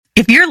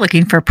If you're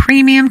looking for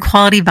premium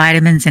quality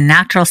vitamins and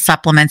natural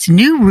supplements,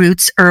 New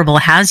Roots Herbal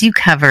has you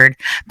covered.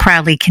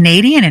 Proudly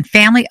Canadian and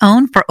family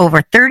owned for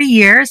over 30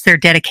 years, their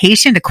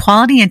dedication to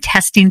quality and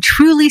testing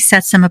truly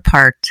sets them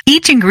apart.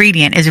 Each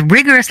ingredient is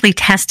rigorously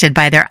tested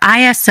by their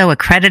ISO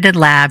accredited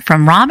lab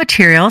from raw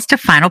materials to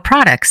final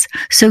products,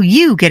 so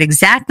you get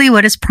exactly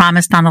what is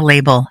promised on the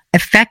label.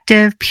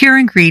 Effective, pure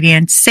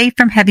ingredients, safe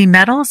from heavy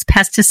metals,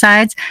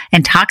 pesticides,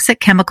 and toxic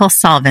chemical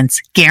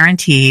solvents,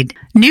 guaranteed.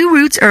 New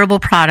Roots Herbal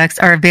products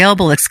are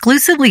available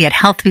exclusively at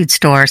health food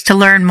stores. To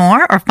learn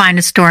more or find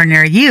a store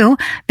near you,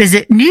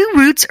 visit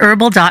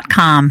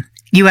newrootsherbal.com.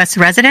 U.S.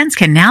 residents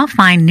can now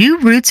find New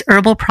Roots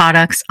Herbal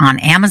products on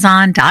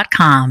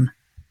Amazon.com.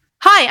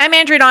 Hi, I'm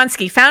Andrea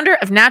Donsky, founder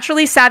of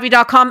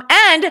NaturallySavvy.com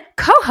and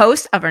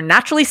co-host of our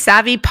Naturally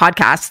Savvy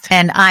podcast.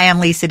 And I am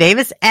Lisa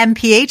Davis,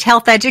 MPH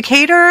health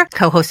educator,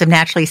 co-host of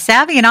Naturally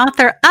Savvy and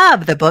author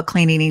of the book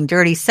Clean Eating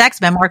Dirty Sex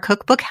Memoir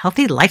Cookbook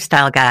Healthy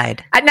Lifestyle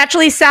Guide. At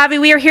Naturally Savvy,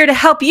 we are here to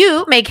help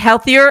you make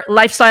healthier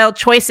lifestyle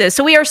choices.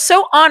 So we are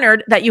so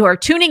honored that you are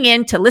tuning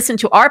in to listen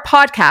to our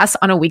podcast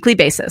on a weekly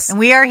basis. And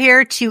we are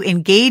here to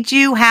engage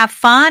you, have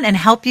fun, and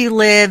help you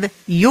live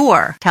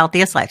your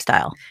healthiest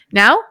lifestyle.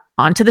 Now,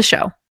 on to the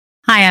show.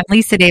 Hi, I'm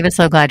Lisa Davis.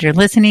 So glad you're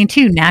listening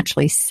to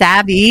Naturally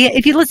Savvy.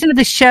 If you listen to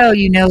the show,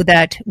 you know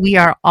that we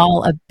are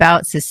all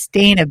about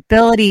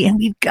sustainability and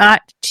we've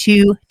got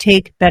to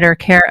take better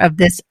care of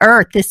this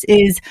earth. This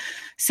is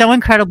so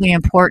incredibly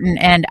important.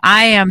 And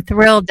I am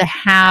thrilled to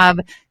have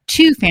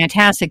two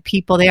fantastic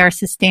people. They are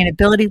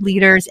sustainability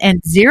leaders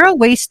and zero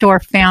waste store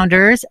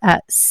founders,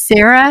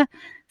 Sarah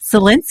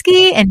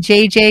Selinsky and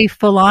JJ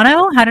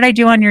Fulano. How did I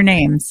do on your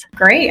names?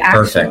 Great,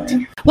 actually.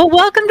 Perfect. Well,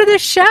 welcome to the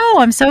show.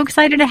 I'm so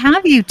excited to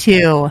have you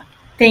two.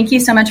 Thank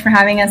you so much for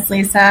having us,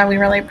 Lisa. We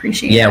really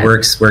appreciate it. Yeah, we're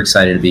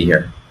excited to be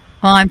here.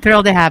 Well, I'm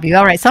thrilled to have you.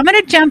 All right, so I'm going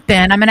to jump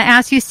in. I'm going to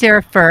ask you,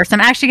 Sarah, first. I'm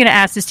actually going to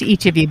ask this to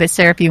each of you, but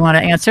Sarah, if you want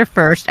to answer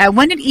first.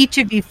 When did each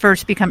of you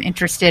first become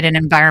interested in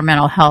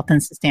environmental health and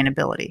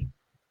sustainability?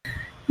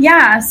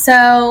 Yeah,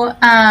 so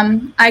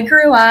I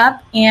grew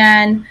up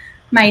and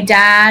my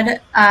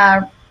dad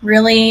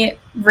really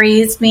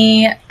raised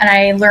me and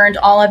I learned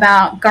all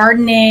about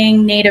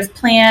gardening, native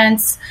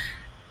plants.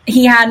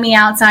 He had me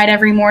outside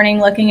every morning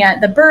looking at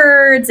the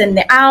birds and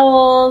the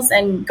owls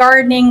and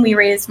gardening. We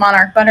raised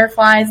monarch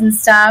butterflies and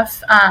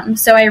stuff.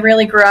 So I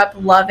really grew up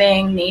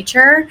loving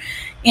nature.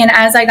 And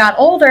as I got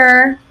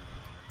older,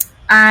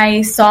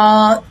 I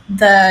saw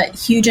the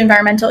huge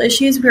environmental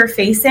issues we were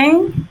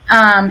facing.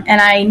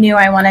 And I knew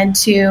I wanted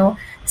to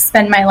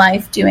spend my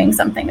life doing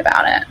something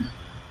about it.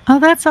 Oh,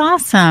 that's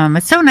awesome.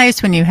 It's so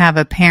nice when you have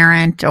a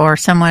parent or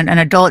someone, an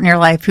adult in your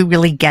life who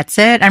really gets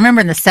it. I remember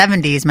in the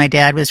 70s, my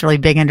dad was really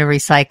big into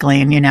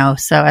recycling,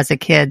 so as a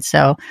kid.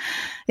 So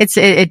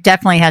it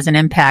definitely has an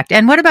impact.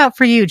 And what about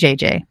for you,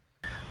 JJ?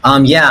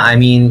 Yeah,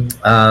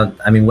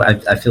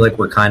 I feel like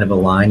we're kind of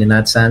aligned in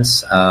that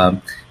sense.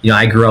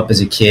 I grew up as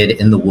a kid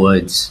in the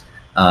woods,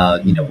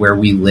 where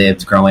we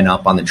lived growing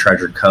up on the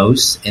Treasure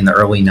Coast in the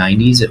early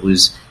 90s. It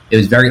was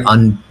very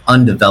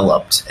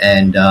undeveloped.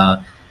 And,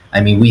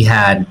 we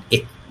had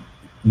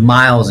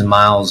miles and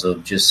miles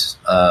of just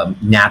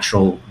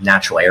natural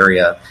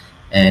area,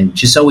 and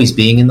just always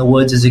being in the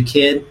woods as a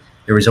kid,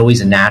 there was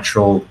always a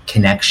natural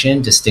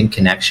connection, distinct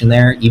connection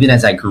there. Even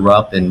as I grew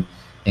up and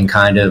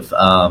kind of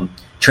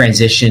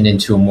transitioned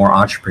into a more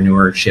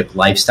entrepreneurship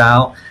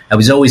lifestyle, I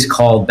was always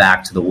called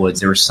back to the woods.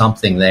 There was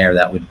something there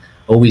that would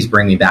always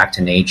bring me back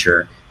to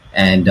nature.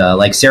 And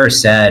like Sarah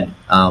said,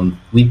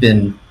 we've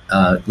been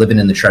living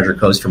in the Treasure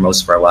Coast for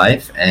most of our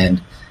life,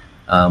 and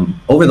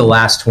over the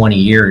last 20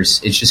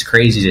 years, it's just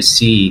crazy to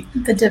see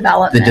the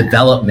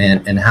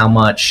development and how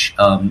much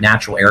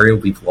natural area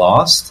we've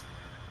lost.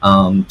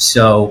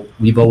 So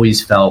we've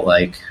always felt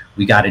like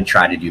we got to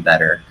try to do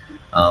better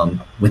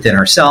within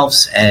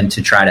ourselves and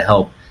to try to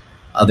help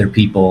other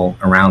people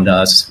around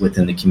us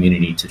within the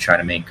community to try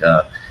to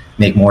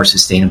make more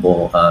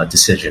sustainable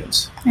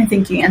decisions. I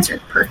think you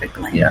answered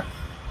perfectly. Yeah,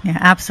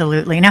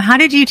 absolutely. Now, how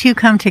did you two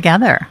come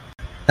together?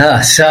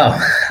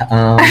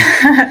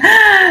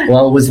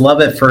 Well, it was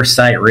love at first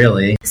sight,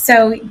 really.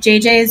 So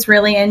JJ is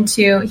really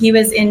he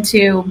was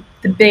into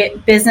the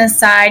business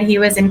side. He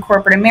was in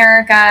corporate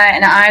America,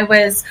 and I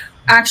was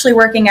actually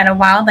working at a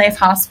wildlife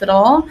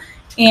hospital.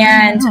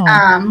 And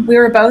we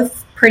were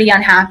both pretty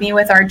unhappy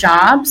with our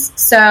jobs.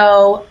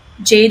 So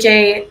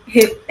JJ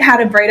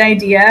had a bright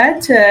idea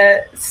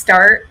to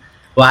start.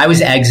 Well, I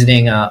was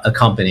exiting a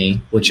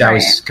company, which I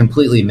was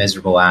completely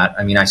miserable at.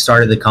 I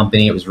started the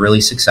company. It was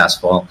really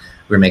successful.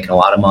 We were making a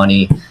lot of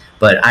money.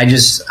 But I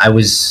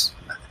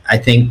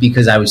think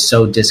because I was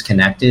so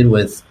disconnected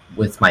with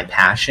my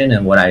passion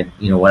and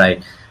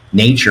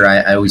nature,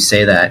 I always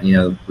say that,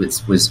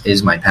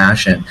 is my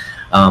passion.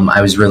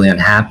 I was really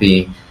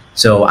unhappy.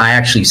 So I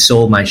actually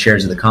sold my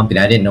shares of the company.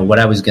 I didn't know what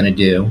I was going to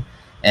do.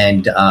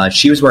 And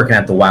she was working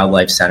at the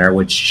Wildlife Center,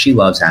 which she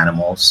loves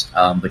animals,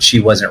 but she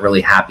wasn't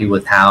really happy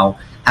with how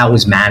it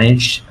was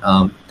managed.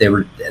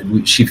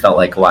 She felt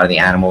like a lot of the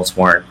animals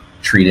weren't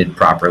treated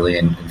properly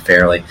and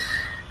fairly.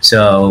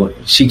 So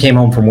she came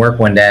home from work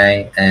one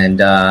day,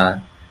 and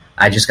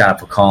I just got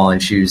off a call,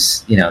 and she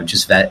was,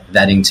 just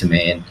vetting to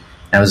me. And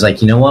I was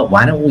like, you know what?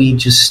 Why don't we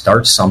just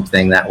start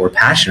something that we're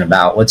passionate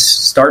about? Let's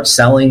start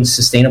selling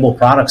sustainable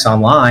products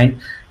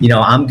online.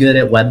 I'm good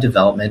at web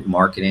development,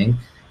 marketing.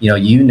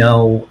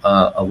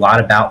 A lot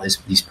about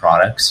these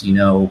products.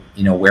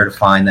 Where to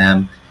find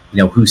them.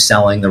 Who's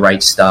selling the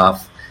right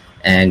stuff.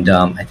 And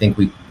I think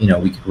we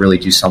could really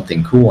do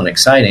something cool and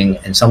exciting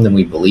and something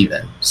we believe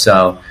in.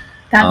 So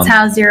that's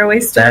how Zero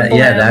Waste Store.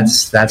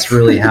 That's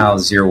really how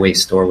Zero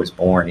Waste Store was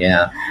born.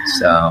 Yeah.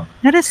 So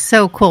that is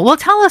so cool. Well,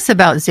 tell us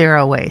about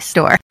Zero Waste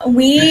Store.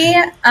 We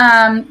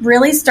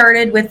really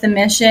started with the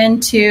mission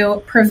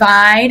to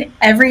provide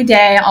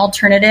everyday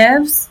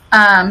alternatives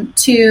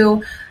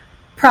to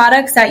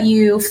products that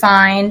you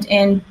find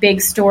in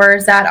big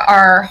stores that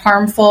are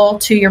harmful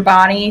to your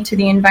body, to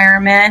the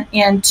environment,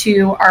 and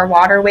to our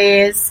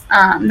waterways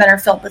that are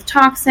filled with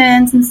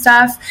toxins and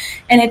stuff.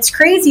 And it's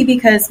crazy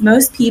because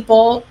most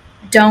people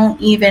don't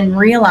even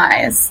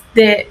realize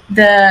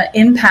the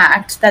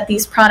impact that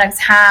these products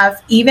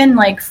have, even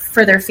like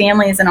for their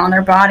families and on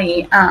their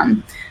body,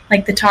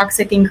 like the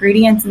toxic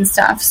ingredients and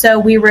stuff. So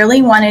we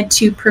really wanted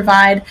to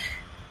provide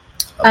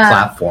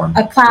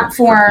a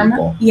platform,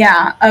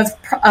 of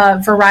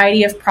a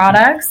variety of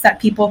products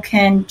that people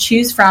can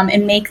choose from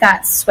and make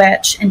that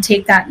switch and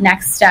take that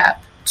next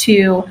step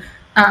to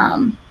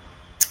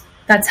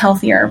that's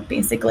healthier,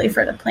 basically,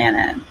 for the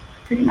planet.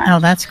 Pretty much. Oh,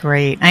 that's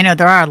great. I know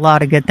there are a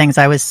lot of good things.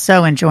 I was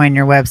so enjoying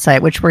your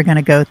website, which we're going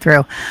to go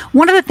through.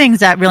 One of the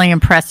things that really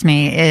impressed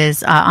me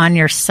is on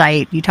your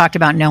site, you talked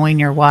about knowing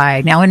your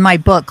why. Now, in my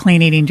book,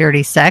 Clean Eating,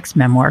 Dirty Sex,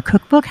 Memoir,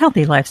 Cookbook,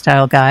 Healthy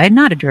Lifestyle Guide,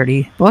 not a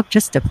dirty book,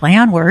 just to play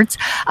on words.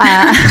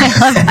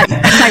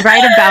 I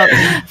write about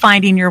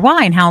finding your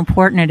why and how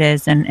important it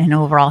is in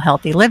overall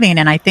healthy living.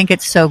 And I think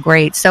it's so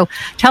great. So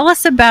tell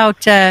us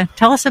about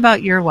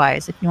your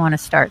whys, if you want to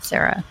start,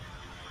 Sarah.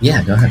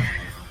 Yeah, go ahead.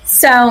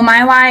 So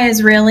my why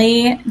is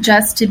really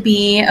just to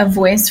be a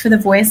voice for the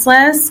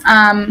voiceless.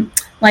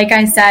 Like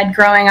I said,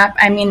 growing up,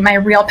 my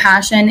real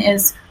passion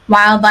is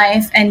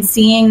wildlife and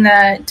seeing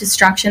the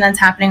destruction that's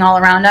happening all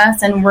around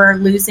us. And we're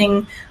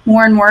losing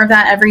more and more of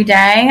that every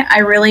day. I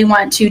really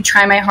want to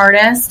try my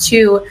hardest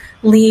to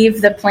leave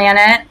the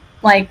planet,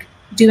 like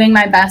doing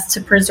my best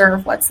to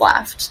preserve what's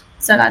left.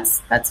 So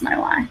that's my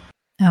why.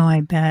 Oh, I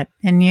bet.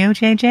 And you,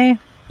 JJ?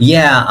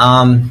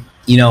 Yeah.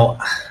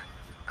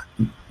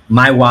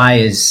 My why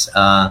is,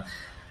 I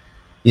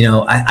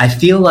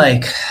feel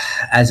like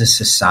as a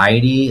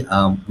society,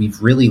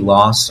 we've really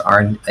lost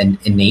our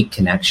innate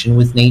connection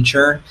with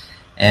nature.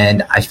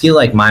 And I feel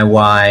like my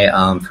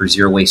why for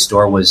Zero Waste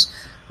Store was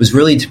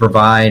really to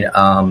provide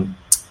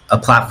a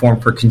platform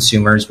for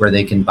consumers where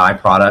they can buy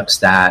products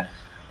that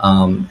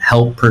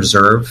help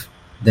preserve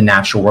the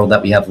natural world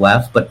that we have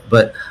left,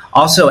 but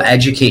also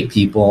educate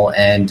people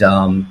and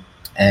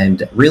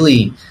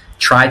really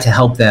try to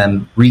help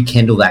them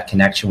rekindle that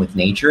connection with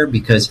nature,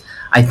 because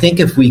I think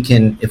if we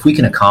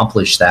can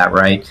accomplish that,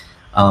 right,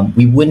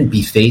 we wouldn't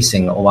be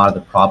facing a lot of the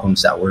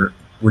problems that we're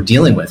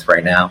dealing with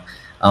right now.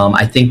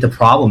 I think the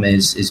problem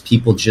is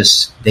people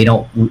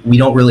we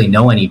don't really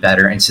know any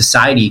better, and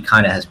society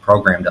kind of has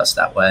programmed us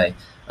that way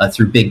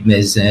through big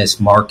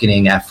business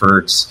marketing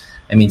efforts.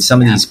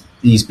 Some of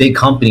these big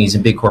companies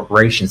and big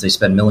corporations, they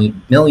spend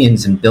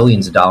millions and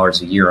billions of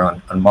dollars a year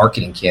on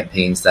marketing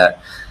campaigns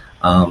that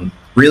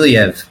really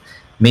have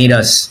made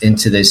us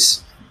into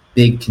this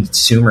big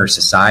consumer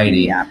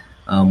society,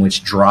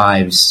 which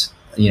drives,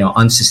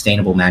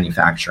 unsustainable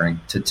manufacturing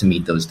to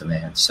meet those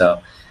demands.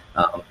 So,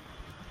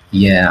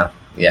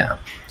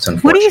 it's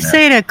unfortunate. What do you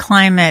say to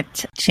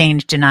climate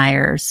change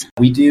deniers?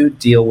 We do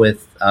deal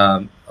with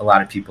a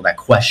lot of people that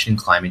question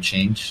climate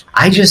change.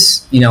 I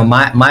just,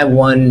 my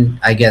one,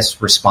 I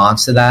guess,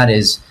 response to that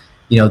is,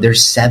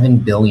 there's 7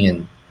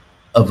 billion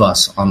of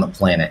us on the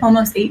planet.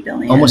 Almost 8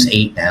 billion. Almost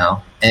 8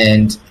 now.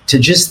 And to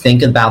just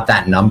think about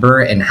that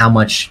number and how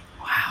much,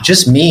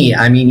 just me,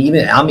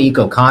 even I'm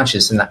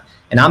eco-conscious and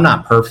I'm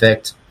not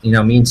perfect. Me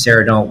and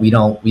Sarah we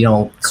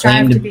don't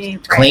claim to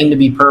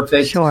be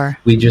perfect. Sure.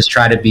 We just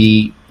try to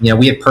be,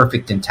 we have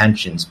perfect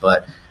intentions,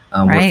 but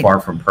we're far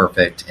from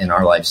perfect in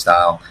our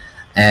lifestyle.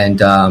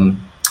 And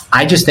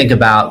I just think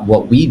about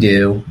what we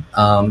do,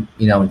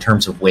 in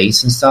terms of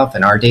waste and stuff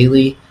in our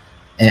daily,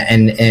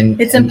 and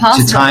it's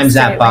impossible to times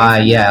that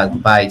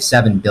by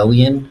 7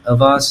 billion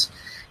of us.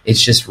 It's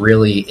just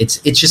really, it's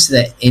just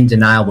the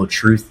undeniable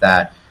truth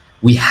that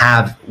we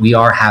are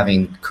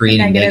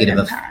creating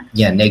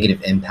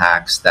negative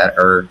impacts that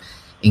are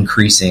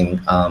increasing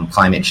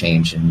climate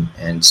change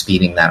and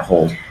speeding that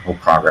whole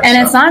progress. And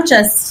it's not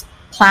just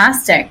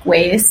plastic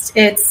waste.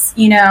 It's,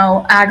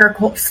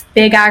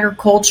 big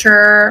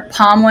agriculture,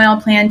 palm oil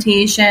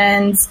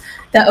plantations,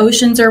 the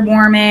oceans are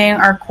warming,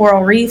 our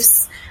coral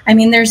reefs.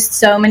 There's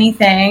so many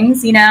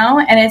things, and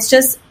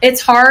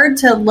it's hard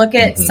to look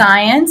at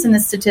science and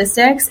the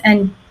statistics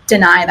and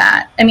deny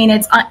that.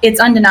 It's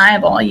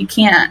undeniable. You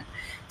can't.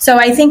 So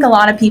I think a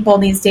lot of people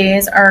these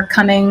days are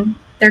coming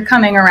they're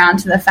coming around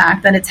to the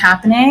fact that it's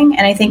happening.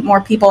 And I think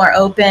more people are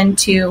open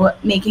to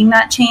making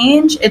that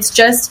change. It's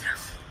just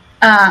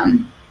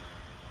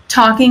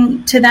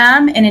talking to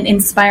them in an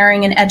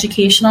inspiring and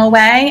educational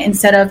way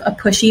instead of a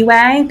pushy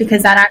way,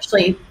 because that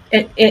actually,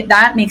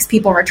 that makes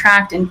people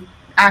retract and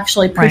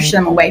actually push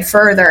them away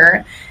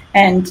further.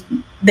 And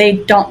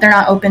they're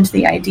not open to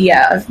the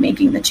idea of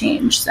making the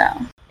change. So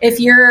if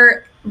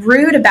you're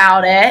rude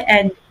about it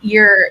and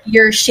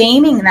you're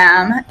shaming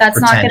them, that's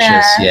not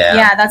gonna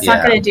that's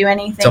not gonna do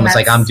anything. It's almost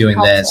like I'm doing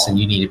this and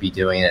you need to be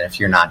doing it. If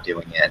you're not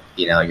doing it,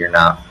 you're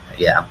not.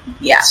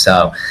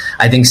 So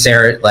I think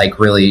Sarah, like,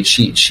 really,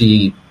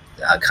 she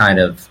kind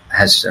of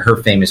has, her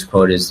famous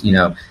quote is,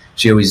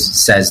 she always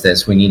says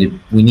this: we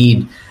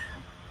need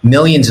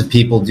millions of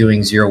people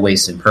doing zero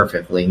waste and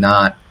perfectly,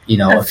 not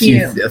a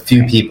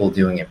few people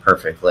doing it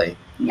perfectly.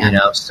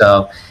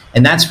 So,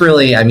 and that's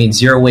really,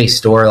 zero waste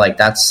store, like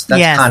that's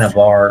kind of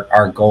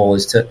our goal,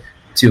 is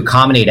to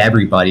accommodate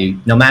everybody,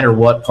 no matter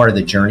what part of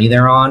the journey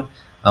they're on.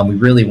 We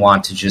really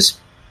want to just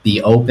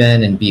be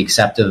open and be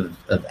accepting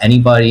of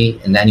anybody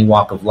in any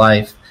walk of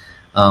life,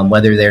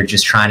 whether they're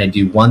just trying to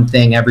do one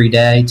thing every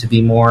day to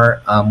be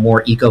more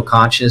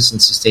eco-conscious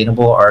and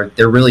sustainable, or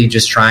they're really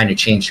just trying to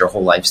change their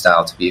whole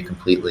lifestyle to be a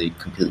completely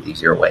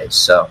zero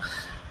waste. So,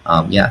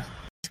 Well,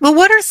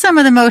 what are some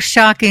of the most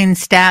shocking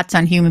stats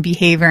on human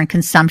behavior and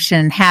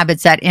consumption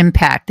habits that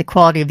impact the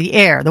quality of the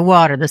air, the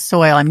water, the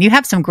soil? You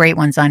have some great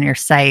ones on your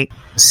site.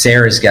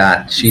 She's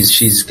got a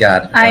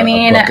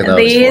book of those for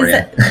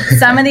you.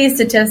 Some of these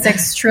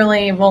statistics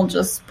truly will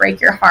just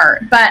break your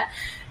heart. But,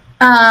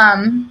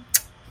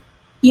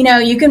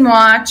 you can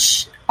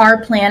watch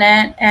Our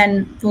Planet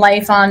and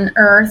Life on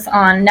Earth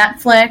on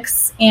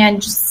Netflix and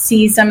just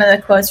see some of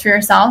the quotes for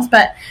yourself.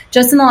 But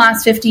just in the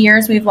last 50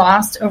 years, we've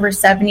lost over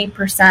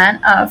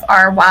 70% of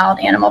our wild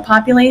animal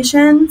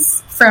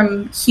populations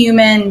from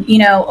human,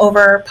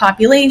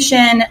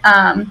 overpopulation,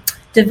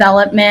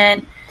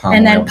 development,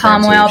 and then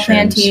palm oil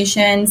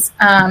plantations,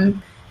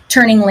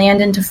 turning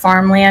land into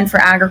farmland for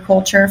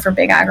agriculture, for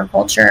big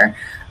agriculture.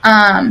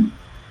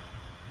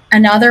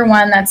 Another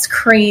one that's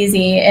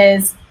crazy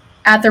is,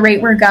 at the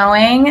rate we're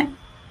going,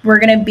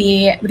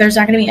 there's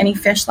not going to be any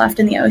fish left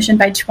in the ocean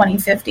by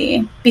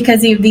 2050,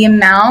 because of the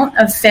amount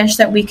of fish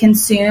that we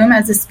consume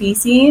as a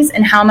species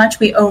and how much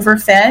we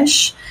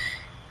overfish.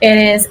 It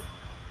is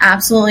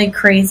absolutely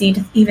crazy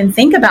to even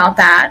think about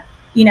that,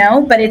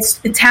 but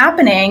it's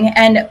happening,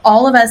 and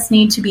all of us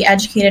need to be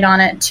educated on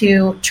it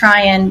to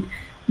try and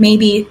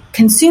maybe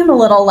consume a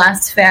little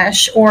less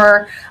fish,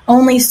 or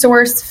only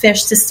source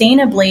fish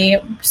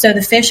sustainably so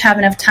the fish have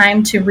enough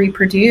time to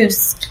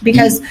reproduce,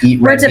 because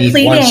we're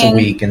depleting once a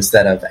week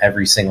instead of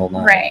every single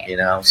night,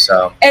 right?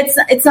 So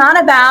it's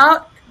not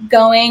about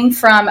going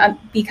from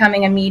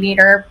becoming a meat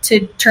eater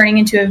to turning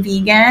into a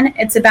vegan.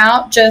 It's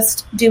about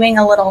just doing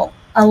a little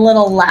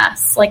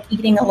less, like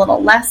eating a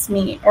little less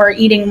meat or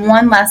eating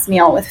one less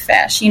meal with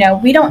fish.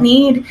 We don't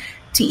need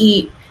to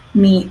eat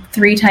meat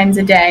 3 times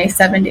a day,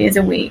 7 days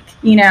a week,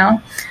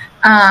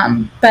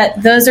 but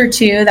those are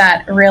two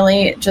that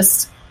really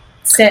just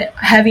sit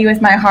heavy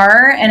with my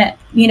heart. And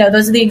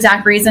those are the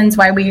exact reasons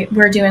why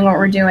we're doing what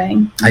we're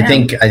doing. I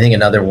think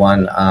another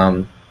one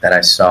that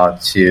I saw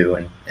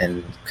too,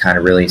 and kind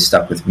of really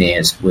stuck with me,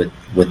 is with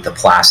the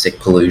plastic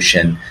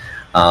pollution.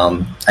 We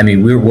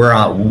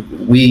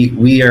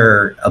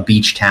are a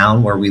beach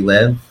town where we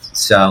live.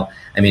 So,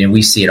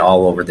 we see it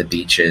all over the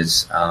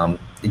beaches,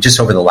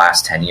 just over the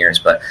last 10 years.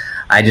 But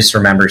I just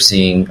remember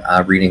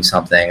reading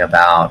something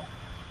about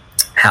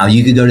how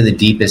you could go to the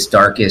deepest,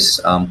 darkest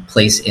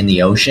place in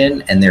the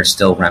ocean, and there's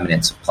still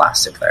remnants of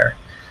plastic there,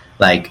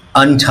 like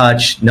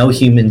untouched, no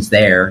humans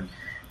there.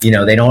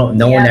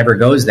 No one ever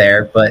goes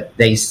there, but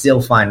they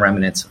still find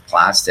remnants of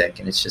plastic,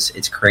 and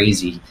it's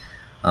crazy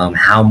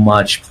how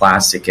much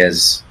plastic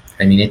is.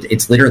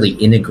 It's literally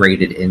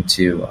integrated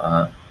into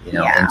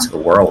into the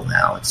world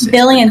now. It's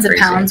billions of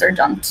pounds are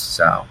dumped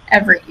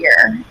every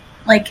year,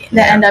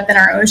 that end up in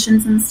our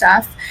oceans and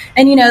stuff.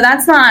 And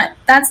that's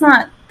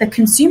not the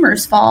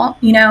consumer's fault.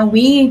 We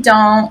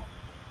don't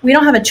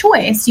have a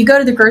choice. You go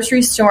to the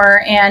grocery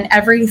store and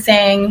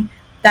everything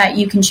that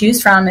you can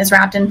choose from is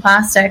wrapped in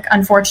plastic,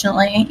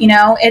 unfortunately.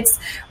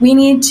 We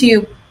need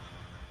to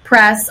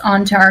press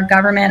onto our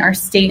government, our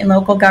state and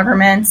local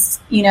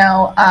governments,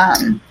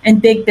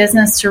 and big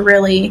business to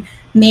really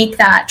make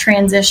that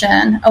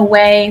transition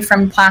away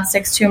from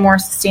plastics to more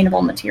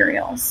sustainable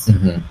materials.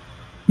 Mm-hmm.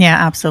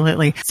 Yeah,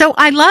 absolutely. So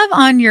I love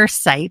on your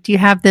site, you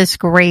have this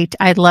great,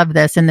 I love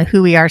this in the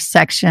Who We Are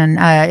section.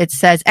 It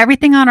says,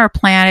 everything on our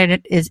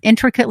planet is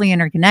intricately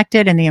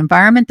interconnected, and the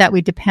environment that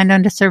we depend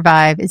on to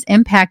survive is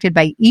impacted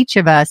by each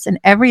of us, and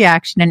every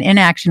action and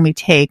inaction we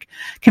take.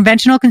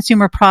 Conventional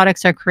consumer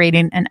products are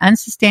creating an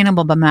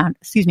unsustainable amount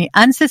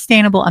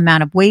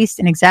of waste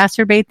and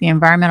exacerbate the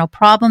environmental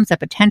problems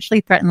that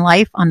potentially threaten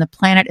life on the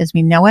planet as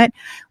we know it.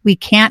 We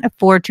can't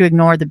afford to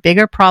ignore the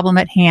bigger problem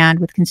at hand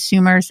with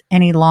consumers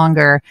any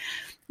longer.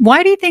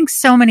 Why do you think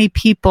so many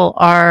people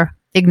are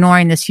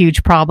ignoring this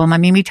huge problem?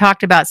 We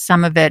talked about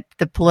some of it,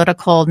 the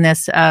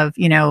politicalness of,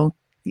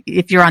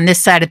 if you're on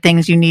this side of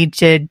things, you need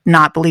to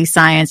not believe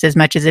science as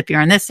much as if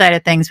you're on this side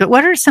of things. But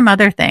what are some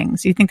other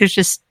things? You think there's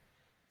just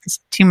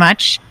too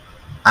much?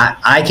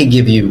 I could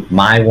give you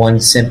my one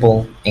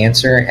simple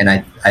answer, and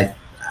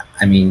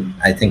I mean,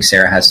 I think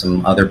Sarah has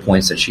some other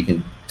points that she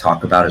can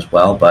talk about as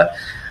well, but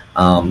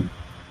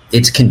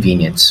it's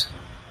convenience,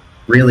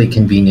 really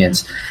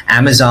convenience.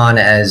 Amazon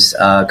has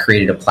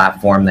created a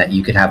platform that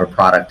you could have a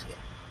product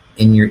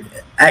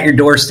at your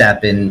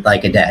doorstep in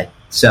like a day,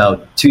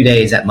 so 2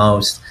 days at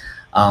most.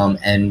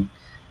 And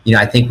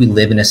I think we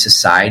live in a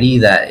society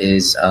that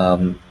is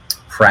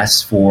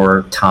pressed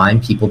for time.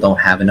 People don't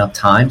have enough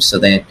time, so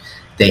they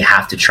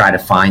have to try to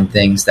find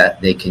things that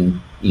they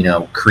can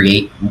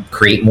create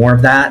more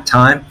of that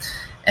time.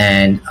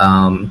 And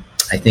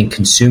I think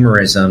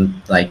consumerism,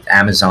 like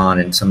Amazon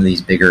and some of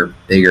these bigger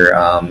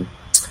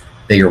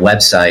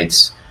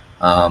websites,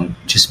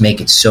 just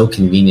make it so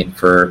convenient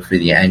for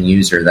the end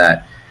user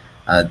that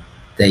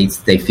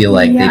they feel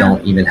like they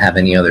don't even have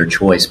any other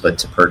choice but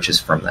to purchase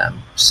from them.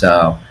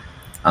 So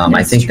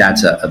I think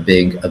that's a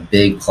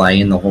big play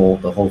in the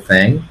whole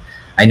thing.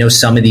 I know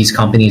some of these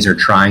companies are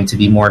trying to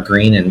be more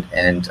green,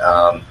 and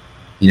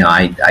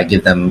I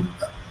give them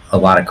a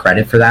lot of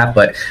credit for that,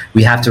 but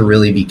we have to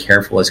really be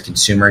careful as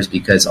consumers,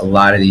 because a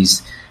lot of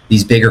these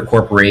bigger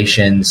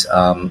corporations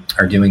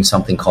are doing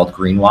something called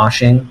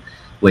greenwashing,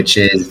 which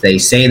is they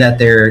say that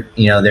they're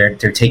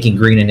taking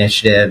green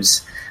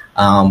initiatives,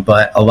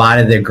 but a lot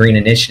of their green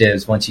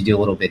initiatives, once you do a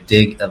little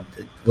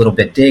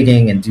bit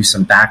digging and do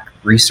some back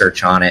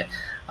research on it,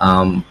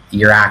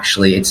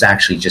 it's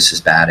actually just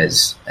as bad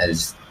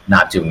as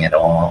not doing it at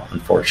all,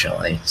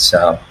 unfortunately.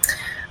 So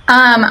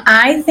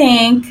I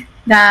think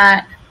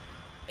that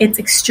it's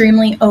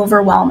extremely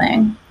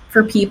overwhelming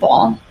for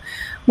people.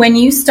 When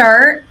you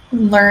start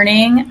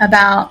learning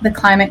about the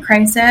climate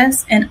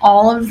crisis and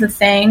all of the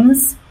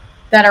things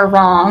that are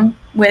wrong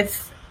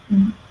with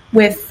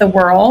the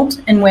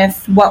world and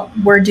with what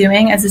we're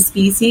doing as a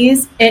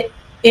species, it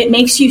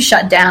makes you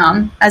shut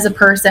down as a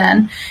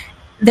person.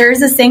 There's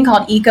this thing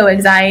called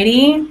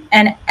eco-anxiety,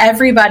 and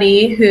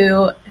everybody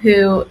who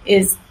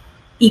is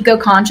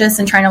eco-conscious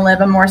and trying to live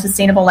a more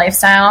sustainable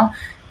lifestyle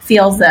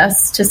feels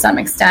this to some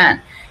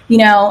extent.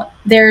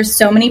 There's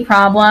so many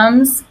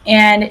problems,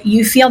 and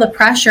you feel the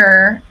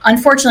pressure.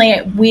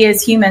 Unfortunately, we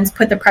as humans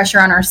put the pressure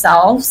on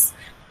ourselves,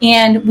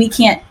 and we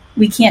can't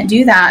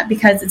do that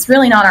because it's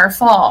really not our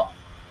fault.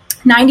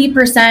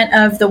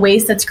 90% of the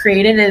waste that's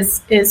created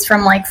is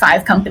from like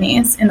 5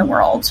 companies in the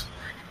world.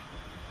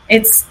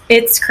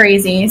 It's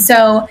crazy.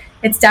 So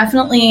it's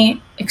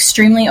definitely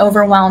extremely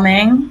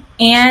overwhelming.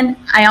 And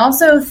I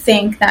also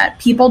think that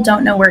people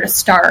don't know where to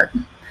start.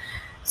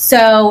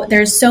 So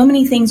there's so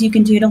many things you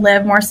can do to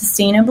live more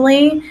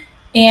sustainably,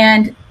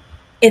 and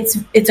it's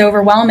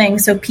overwhelming.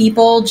 So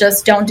people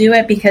just don't do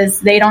it because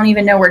they don't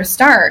even know where to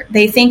start.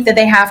 They think that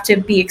they have to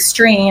be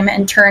extreme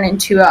and turn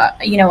into a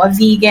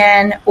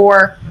vegan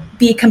or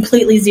be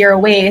completely zero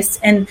waste,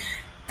 and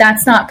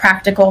that's not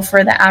practical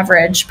for the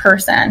average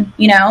person.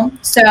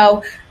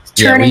 So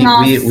turning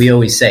off. We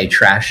always say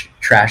trash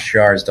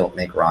jars don't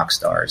make rock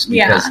stars,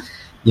 because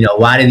a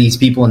lot of these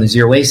people in the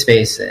zero waste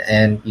space,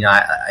 and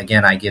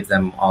I give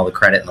them all the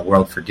credit in the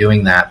world for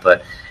doing that,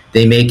 but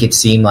they make it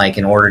seem like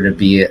in order to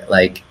be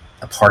like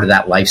a part of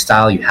that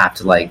lifestyle, you have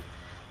to like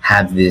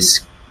have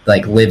this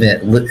like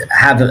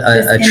have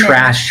a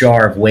trash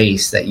jar of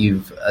waste that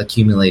you've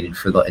accumulated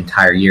for the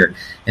entire year,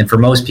 and for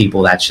most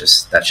people that's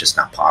just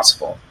not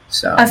possible.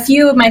 So a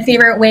few of my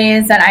favorite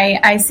ways that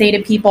I say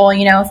to people,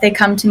 if they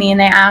come to me and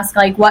they ask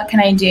like, what can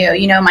I do?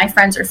 My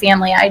friends or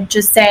family, I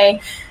just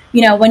say,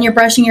 when you're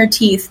brushing your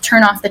teeth,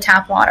 turn off the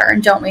tap water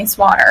and don't waste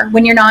water.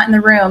 When you're not in the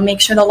room, make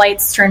sure the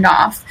light's turned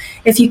off.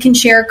 If you can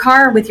share a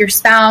car with your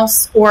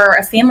spouse or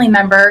a family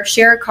member,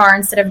 share a car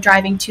instead of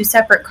driving 2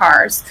 separate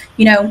cars.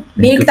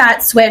 Make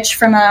that switch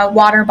from a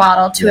water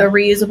bottle to a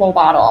reusable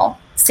bottle.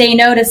 Say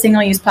no to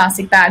single-use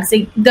plastic bags.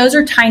 Those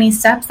are tiny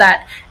steps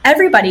that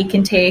everybody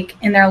can take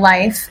in their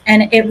life,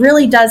 and it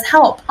really does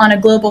help on a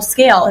global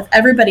scale. If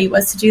everybody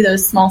was to do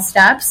those small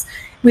steps,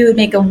 we would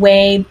make a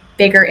way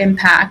bigger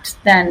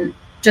impact than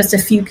just a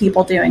few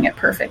people doing it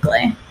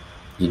perfectly.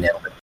 You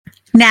know it.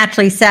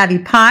 Naturally Savvy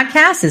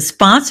Podcast is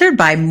sponsored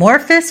by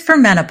Morphus for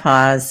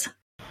Menopause.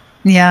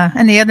 Yeah,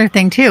 and the other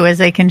thing too is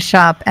they can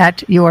shop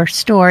at your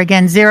store.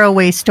 Again, Zero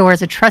Waste Store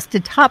is a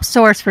trusted top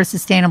source for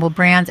sustainable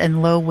brands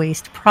and low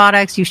waste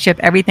products. You ship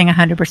everything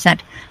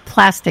 100%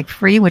 plastic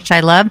free, which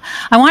I love.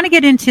 I want to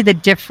get into the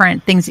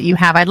different things that you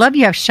have. I love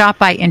you have shop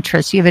by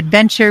interest. You have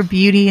adventure,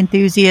 beauty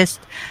enthusiast,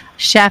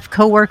 chef,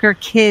 coworker,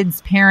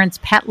 kids, parents,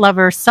 pet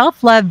lover,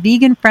 self-love,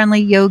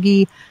 vegan-friendly,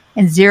 yogi,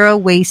 and zero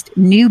waste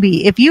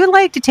newbie. If you would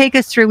like to take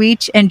us through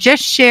each and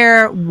just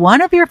share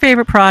one of your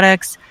favorite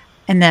products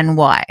and then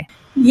why.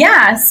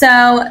 Yeah,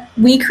 so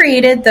we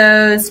created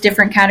those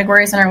different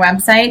categories on our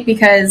website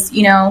because,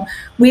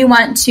 we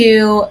want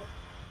to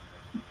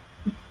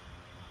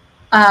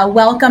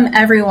welcome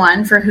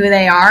everyone for who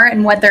they are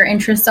and what their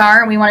interests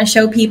are. We want to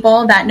show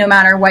people that no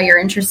matter what you're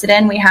interested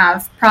in, we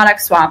have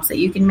product swaps that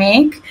you can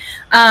make.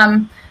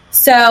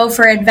 So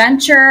for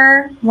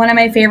adventure, one of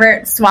my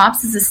favorite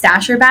swaps is a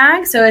stasher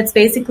bag. So it's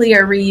basically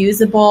a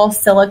reusable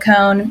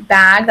silicone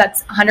bag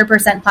that's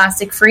 100%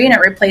 plastic free, and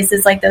it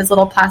replaces like those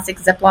little plastic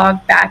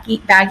Ziploc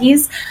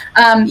baggies.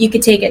 You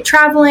could take it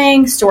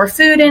traveling, store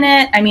food in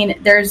it. I mean,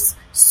 there's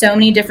so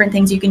many different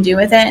things you can do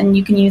with it, and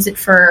you can use it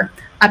for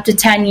up to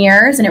 10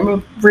 years, and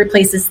it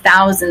replaces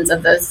thousands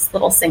of those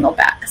little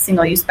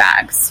single-use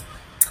bags.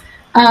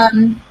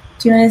 Do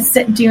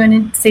you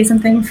want to say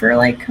something for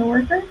like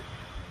coworker?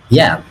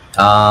 Yeah.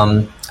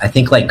 I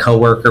think like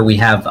coworker, we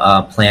have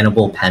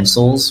plantable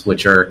pencils,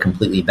 which are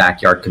completely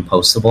backyard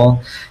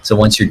compostable. So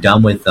once you're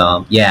done with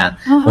them,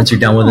 once you're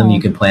done with them,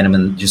 you can plant them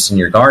in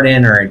your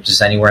garden or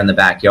just anywhere in the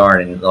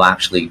backyard, and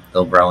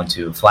they'll grow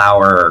into a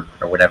flower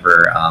or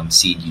whatever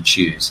seed you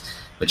choose,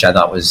 which I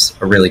thought was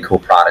a really cool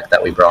product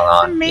that we brought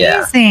on.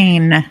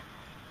 Amazing. Yeah.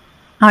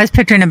 I was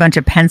picturing a bunch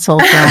of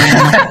pencils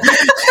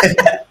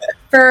growing.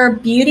 For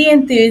beauty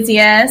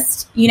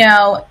enthusiasts,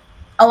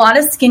 a lot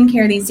of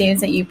skincare these days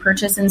that you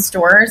purchase in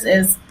stores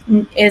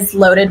is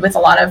loaded with a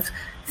lot of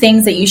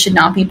things that you should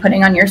not be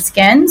putting on your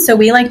skin. So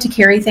we like to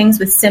carry things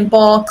with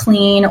simple,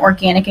 clean,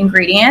 organic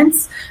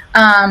ingredients.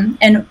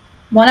 And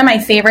one of my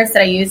favorites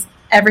that I use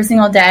every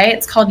single day,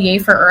 it's called Yay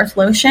for Earth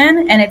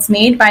lotion, and it's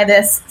made by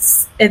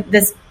this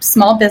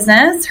small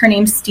business. Her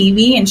name's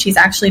Stevie, and she's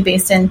actually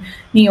based in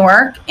New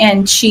York,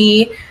 and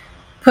she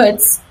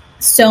puts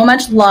so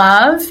much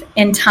love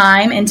and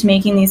time into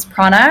making these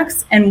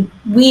products, and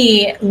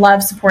we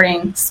love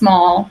supporting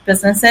small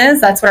businesses.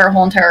 That's what our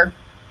whole entire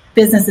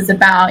business is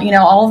about.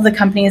 All of the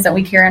companies that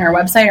we carry on our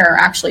website are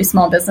actually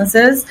small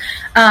businesses,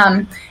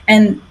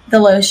 and the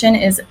lotion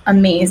is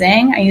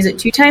amazing. I use it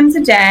 2 times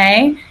a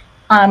day,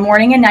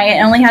 morning and night.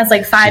 It only has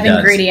like 5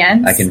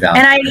 ingredients. I can vouch.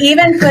 And I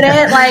even put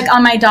it like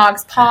on my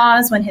dog's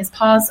paws when his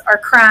paws are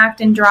cracked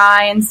and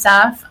dry and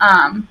stuff,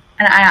 and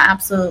I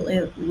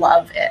absolutely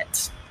love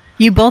it.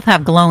 You both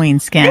have glowing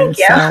skin. Thank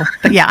you. So,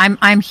 but yeah,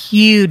 I'm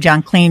huge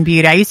on clean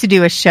beauty. I used to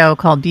do a show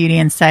called Beauty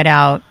Inside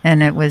Out,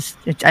 and I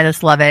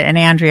just love it. And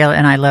Andrea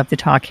and I love to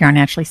talk here on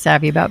Naturally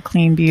Savvy about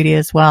clean beauty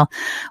as well.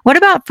 What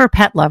about for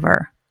pet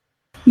lover?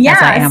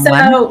 Yeah, so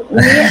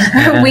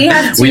we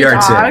have 2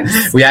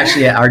 dogs. Too. We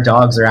actually, our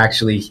dogs they're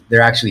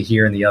actually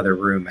here in the other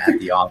room at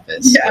the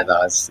office with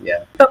us.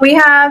 Yeah. But we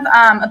have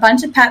a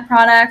bunch of pet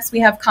products. We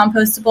have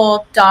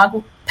compostable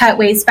dog pet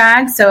waste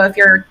bags. So if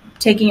you're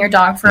taking your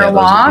dog for a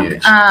walk,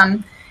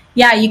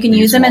 you can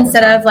use them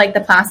instead of like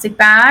the plastic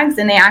bags,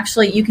 and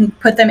you can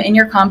put them in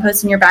your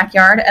compost in your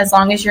backyard as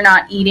long as you're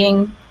not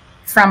eating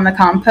from the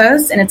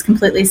compost, and it's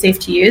completely safe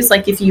to use.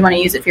 Like if you want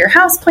to use it for your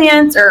house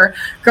plants or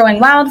growing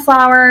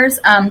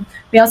wildflowers.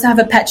 We also have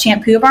a pet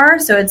shampoo bar,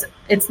 so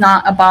it's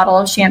not a bottle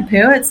of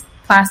shampoo, it's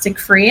plastic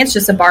free. It's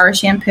just a bar of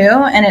shampoo,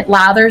 and it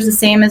lathers the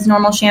same as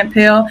normal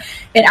shampoo.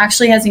 It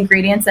actually has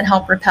ingredients that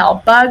help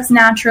repel bugs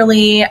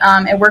naturally.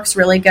 It works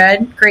really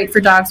good. Great for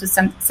dogs with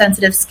some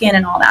sensitive skin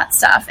and all that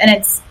stuff. And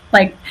it's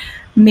like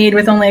made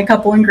with only a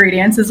couple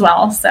ingredients as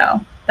well.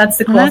 So that's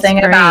the cool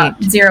thing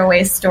about zero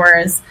waste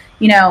stores.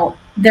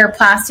 They're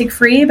plastic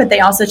free, but they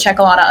also check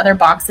a lot of other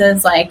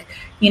boxes like,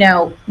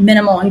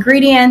 minimal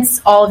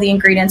ingredients. All of the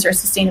ingredients are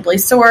sustainably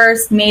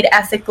sourced, made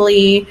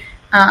ethically,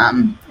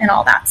 and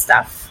all that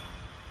stuff.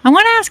 I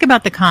want to ask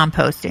about the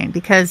composting,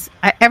 because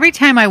every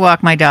time I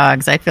walk my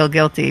dogs, I feel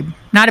guilty.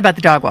 Not about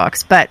the dog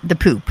walks, but the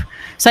poop.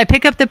 So I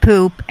pick up the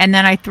poop and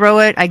then I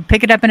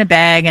pick it up in a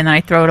bag and then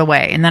I throw it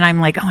away. And then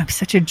I'm like, oh, I'm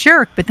such a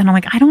jerk. But then I'm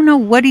like, I don't know,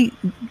 where do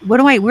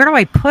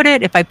I put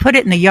it? If I put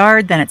it in the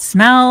yard, then it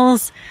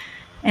smells.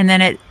 And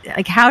then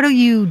how do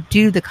you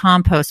do the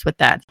compost with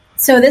that?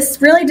 So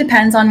this really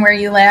depends on where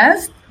you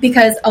live,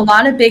 because a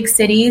lot of big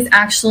cities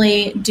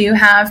actually do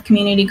have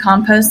community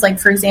compost, like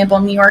for example,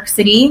 New York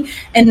City,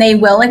 and they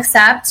will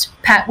accept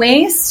pet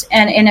waste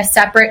and in a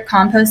separate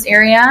compost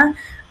area.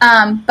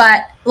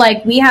 But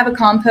like we have a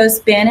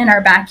compost bin in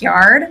our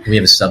backyard. We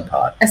have a sub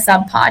pod.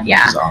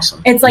 Yeah. Which is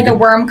awesome. It's like a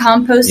worm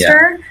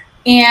composter.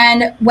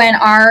 Yeah. And when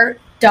our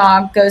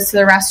dog goes to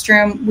the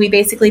restroom, we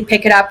basically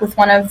pick it up with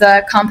one of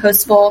the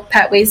compostable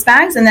pet waste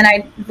bags, and then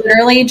I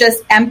literally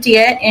just empty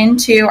it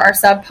into our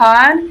sub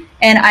pod,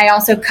 and I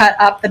also cut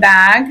up the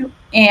bag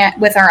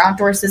with our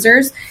outdoor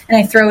scissors, and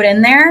I throw it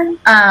in there,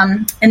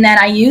 and then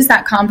I use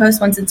that compost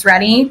once it's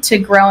ready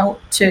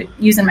to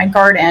use in my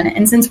garden.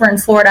 And since we're in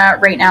Florida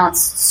right now, it's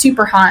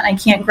super hot and I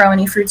can't grow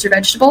any fruits or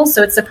vegetables,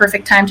 so it's the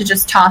perfect time to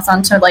just toss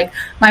onto like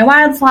my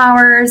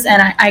wildflowers, and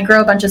I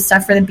grow a bunch of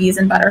stuff for the bees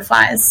and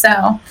butterflies,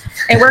 so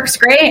it works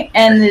great,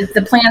 and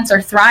the plants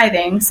are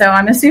thriving, so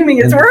I'm assuming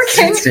it's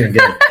working. It's doing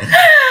good.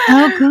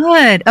 Oh,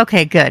 good.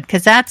 Okay, good.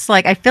 Because that's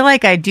like, I feel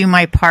like I do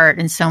my part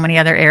in so many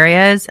other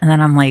areas, and then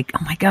I'm like,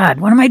 oh my God,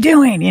 what am I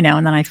doing?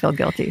 And then I feel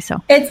guilty.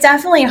 So it's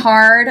definitely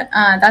hard.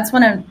 That's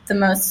one of the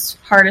most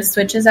hardest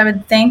switches, I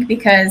would think,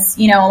 because,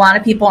 a lot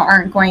of people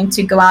aren't going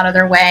to go out of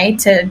their way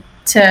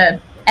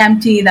to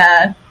empty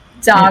the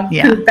dog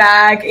poop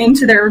bag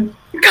into their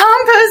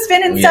compost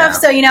bin and stuff.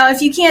 So,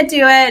 if you can't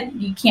do it,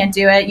 you can't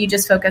do it. You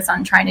just focus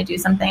on trying to do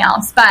something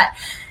else. But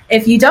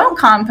if you don't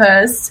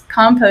compost,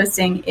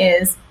 composting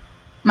is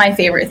my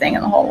favorite thing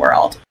in the whole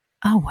world.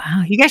 Oh,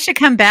 wow. You guys should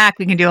come back.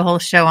 We can do a whole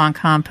show on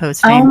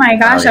composting. Oh my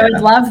gosh, Oh, I yeah.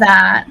 would love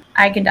that.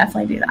 I could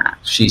definitely do that.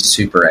 She's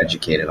super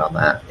educated on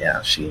that.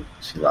 Yeah, she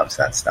loves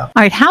that stuff.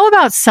 All right. How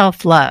about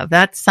self-love?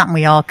 That's something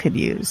we all could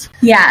use.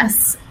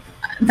 Yes.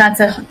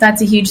 That's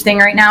a huge thing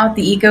right now with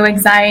the eco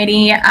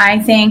anxiety. I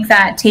think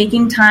that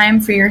taking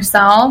time for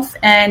yourself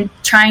and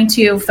trying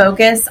to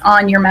focus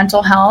on your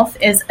mental health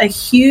is a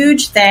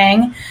huge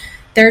thing.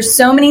 There's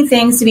so many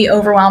things to be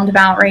overwhelmed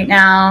about right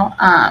now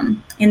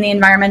in the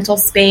environmental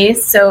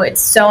space. So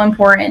it's so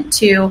important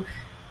to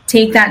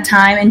take that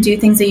time and do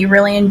things that you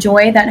really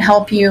enjoy that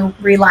help you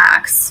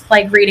relax,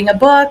 like reading a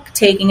book,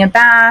 taking a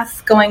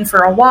bath, going for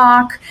a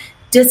walk.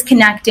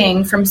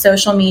 Disconnecting from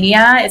social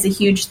media is a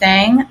huge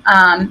thing.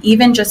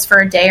 Even just for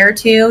a day or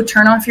two,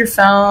 turn off your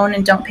phone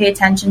and don't pay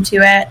attention to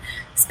it.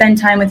 Spend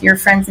time with your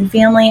friends and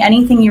family,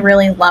 anything you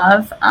really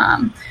love.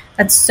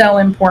 That's so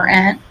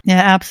important.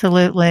 Yeah,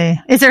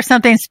 absolutely. Is there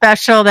something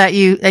special that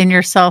you, in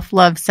your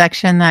self-love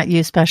section, that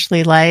you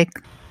especially like?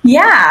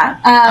 Yeah.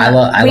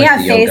 I we like have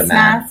the yoga face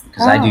mat masks.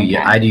 because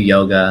I do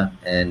yoga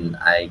and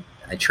I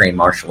train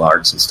martial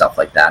arts and stuff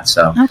like that.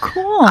 So Oh,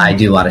 cool. I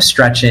do a lot of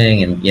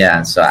stretching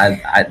and so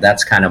I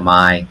that's kind of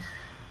my,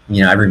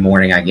 every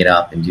morning I get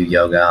up and do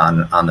yoga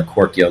on the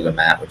cork yoga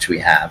mat, which we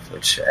have,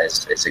 which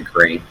is a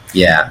great,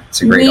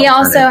 it's a great. We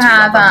also alternative to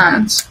have, rubber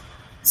mats.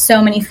 so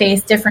many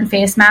different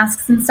face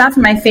masks and stuff.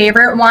 And my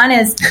favorite one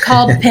is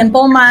called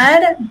Pimple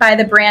Mud by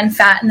the brand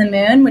Fat in the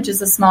Moon, which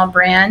is a small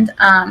brand.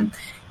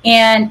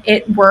 And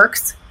it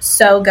works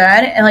so good.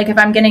 And like if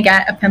I'm going to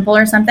get a pimple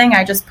or something,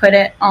 I just put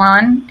it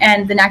on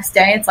and the next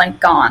day it's like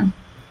gone.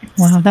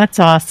 Wow, that's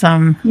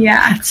awesome.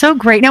 Yeah. That's so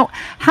great. Now,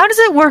 how does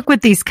it work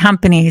with these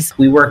companies?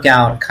 We work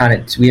out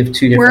we have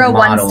two different We're a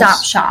models.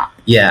 one-stop shop.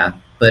 Yeah,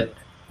 but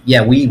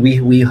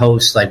we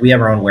host, like we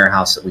have our own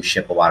warehouse that we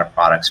ship a lot of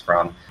products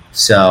from.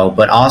 So,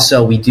 but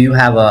also we do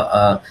have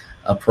a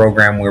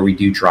program where we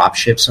do drop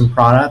ship some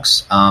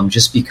products,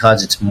 just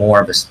because it's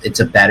more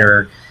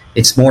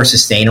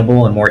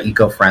sustainable and more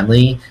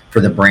eco-friendly for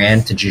the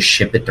brand to just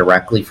ship it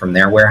directly from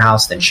their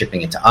warehouse than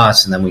shipping it to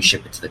us, and then we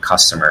ship it to the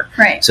customer.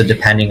 Right. So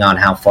depending on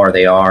how far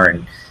they are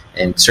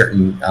and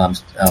certain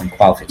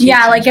qualifications.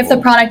 Yeah, like if the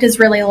product is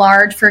really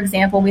large, for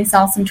example, we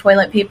sell some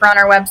toilet paper on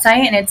our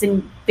website and it's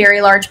in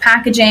very large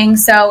packaging.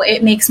 So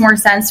it makes more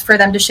sense for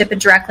them to ship it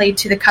directly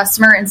to the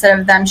customer instead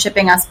of them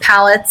shipping us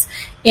pallets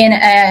in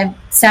a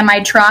semi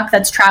truck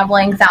that's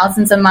traveling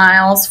thousands of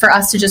miles for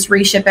us to just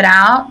reship it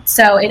out.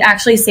 So it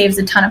actually saves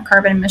a ton of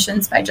carbon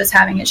emissions by just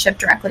having it shipped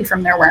directly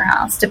from their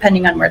warehouse,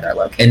 depending on where they're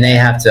located. And they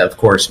have to, of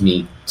course,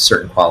 meet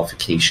certain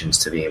qualifications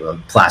to be able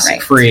to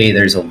plastic free.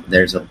 There's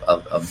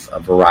a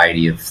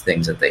variety of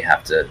things that they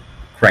have to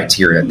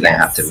criteria that they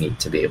have to meet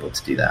to be able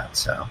to do that.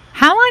 So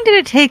How long did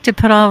it take to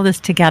put all of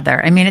this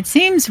together? I mean, it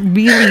seems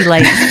really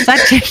like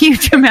such a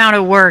huge amount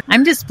of work.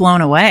 I'm just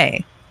blown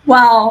away.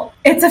 Well,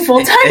 it's a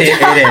full-time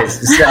job. It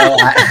is. So,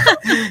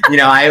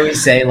 I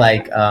always say,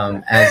 like,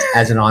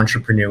 as an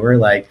entrepreneur,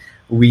 like,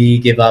 we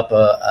give up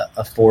a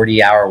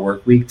 40-hour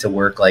work week to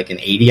work like an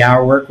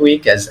 80-hour work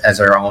week as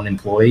our own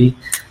employee.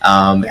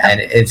 And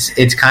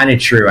it's kind of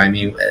true. I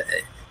mean,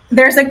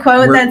 there's a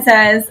quote that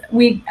says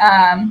we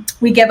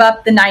give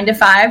up the 9 to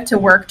 5 to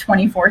work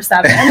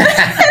 24/7.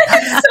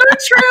 It's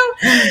so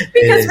true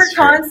because we're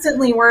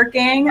constantly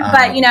working,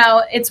 but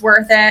it's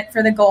worth it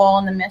for the goal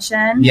and the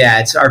mission. Yeah,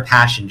 it's our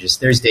passion.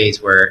 Just there's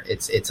days where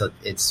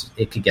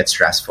it could get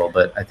stressful,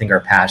 but I think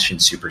our passion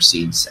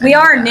supersedes. We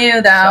are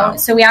new though,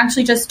 so we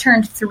actually just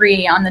turned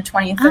 3 on the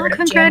 23rd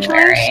of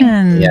January.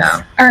 Congratulations!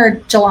 Yeah,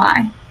 or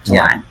July.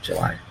 July.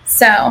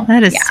 So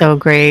that is so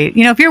great.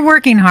 If you're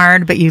working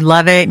hard, but you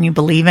love it and you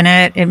believe in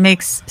it, it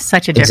makes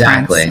such a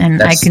difference. Exactly.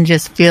 And I can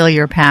just feel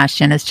your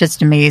passion. It's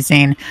just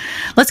amazing.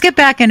 Let's get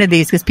back into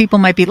these because people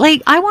might be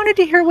like, I wanted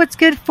to hear what's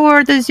good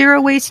for the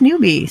zero waste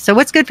newbie. So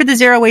what's good for the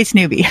zero waste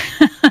newbie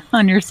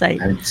on your site?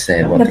 I would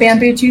say the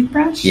bamboo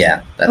toothbrush.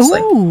 Yeah, that's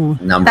like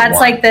number That's one.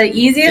 like the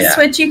easiest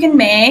switch you can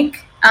make.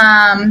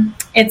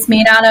 It's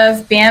made out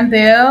of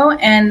bamboo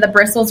and the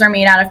bristles are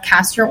made out of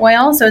castor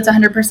oil. So it's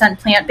 100%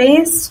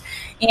 plant-based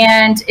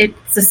and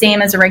it's the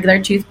same as a regular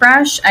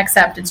toothbrush,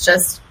 except it's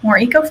just more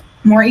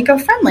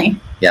eco-friendly.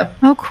 Yep.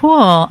 Oh,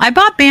 cool. I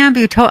bought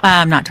bamboo,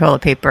 not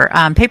toilet paper,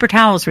 paper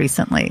towels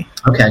recently.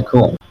 Okay,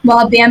 cool.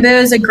 Well, bamboo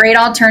is a great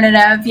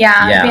alternative.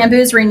 Yeah. Bamboo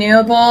is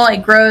renewable.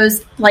 It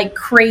grows like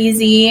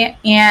crazy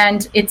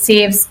and it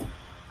saves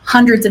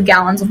hundreds of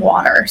gallons of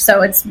water.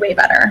 So it's way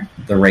better.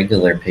 The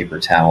regular paper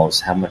towels,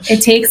 how much?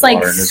 It takes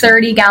like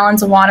 30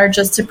 gallons of water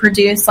just to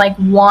produce like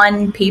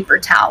one paper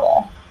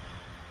towel.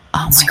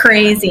 Oh, it's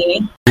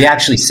crazy. We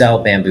actually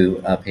sell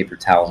bamboo paper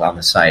towels on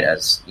the site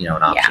as an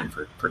option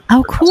for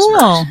oh, cool.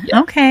 customers.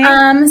 Yeah.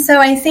 Okay. So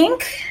I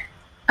think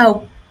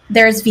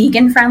there's the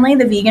vegan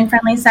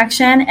friendly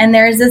section, and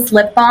there's this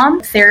lip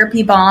balm,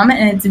 therapy balm,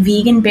 and it's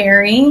vegan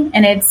berry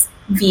and it's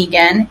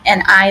vegan,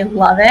 and I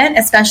love it,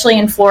 especially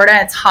in Florida.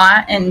 It's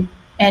hot and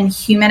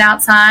humid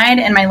outside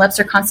and my lips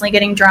are constantly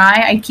getting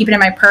dry. I keep it in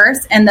my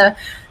purse, and the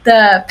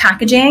the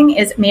packaging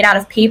is made out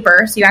of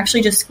paper. So you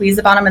actually just squeeze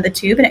the bottom of the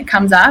tube and it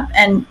comes up.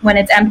 And when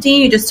it's empty,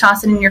 you just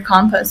toss it in your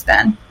compost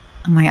bin.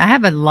 I'm like, I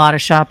have a lot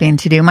of shopping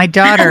to do. My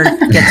daughter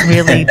gets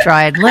really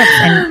dry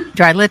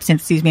lips, and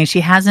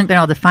she hasn't been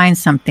able to find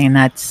something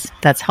that's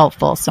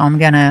helpful. So I'm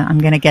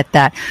gonna get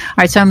that. All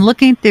right. So I'm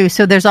looking through.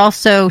 So there's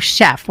also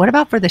Chef. What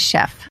about for the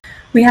Chef?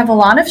 We have a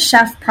lot of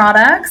Chef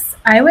products.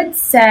 I would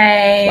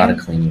say a lot of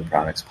cleaning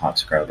products, pot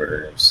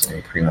scrubbers,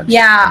 pretty much.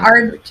 Yeah,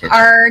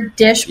 our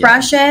dish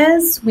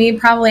brushes. We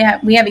have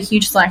a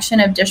huge selection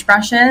of dish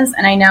brushes,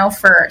 and I know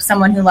for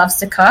someone who loves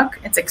to cook,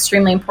 it's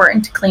extremely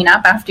important to clean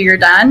up after you're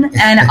done.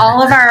 And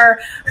all of our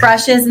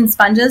brushes and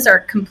sponges are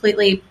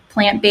completely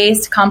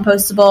plant-based,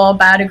 compostable,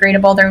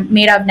 biodegradable. They're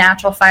made of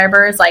natural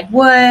fibers like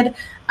wood,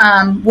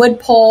 wood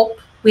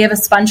pulp. We have a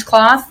sponge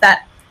cloth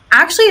that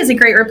actually is a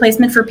great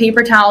replacement for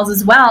paper towels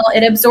as well.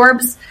 It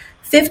absorbs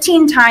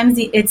 15 times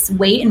its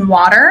weight in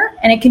water,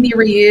 and it can be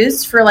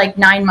reused for like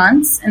 9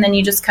 months, and then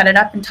you just cut it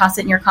up and toss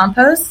it in your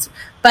compost.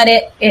 But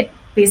it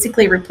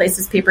basically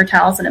replaces paper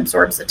towels and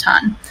absorbs a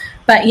ton.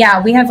 But yeah,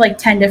 we have like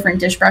 10 different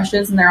dish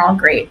brushes, and they're all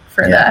great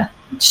for the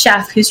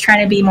chef who's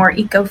trying to be more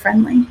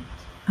eco-friendly.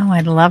 Oh,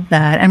 I love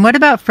that. And what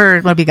about for,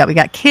 what have we got? We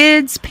got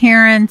kids,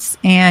 parents,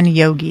 and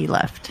yogi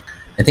left.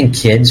 I think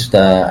kids,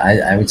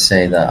 I would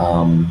say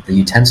the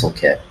utensil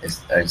kit is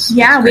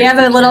we have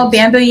a little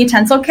bamboo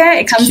utensil kit.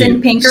 It comes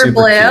in pink or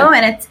blue,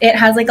 and it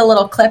has like a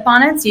little clip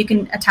on it, so you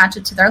can attach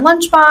it to their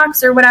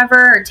lunchbox or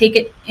whatever, or take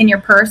it in your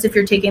purse if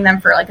you're taking them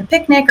for like a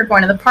picnic or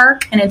going to the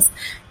park. And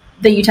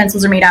the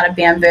utensils are made out of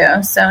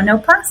bamboo, so no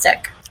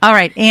plastic. All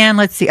right, and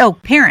let's see. Oh,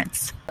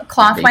 parents.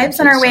 Cloth wipes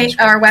on our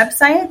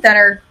website that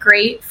are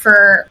great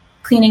for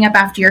cleaning up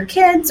after your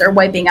kids, or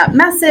wiping up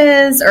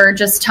messes, or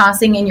just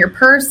tossing in your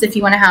purse if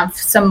you want to have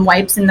some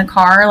wipes in the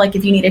car, like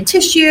if you need a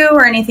tissue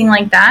or anything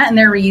like that. And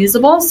they're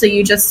reusable, so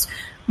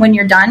when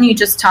you're done, you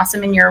just toss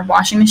them in your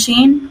washing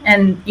machine,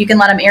 and you can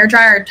let them air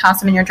dry or toss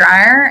them in your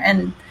dryer,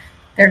 and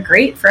they're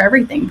great for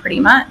everything pretty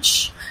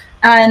much.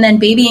 And then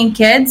baby and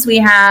kids, we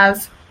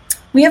have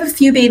a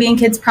few baby and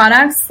kids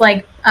products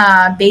like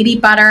baby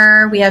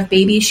butter. We have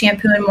baby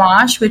shampoo and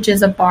wash, which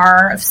is a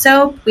bar of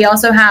soap. We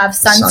also have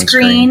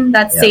sunscreen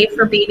that's safe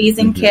for babies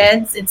and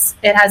kids.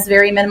 It has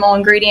very minimal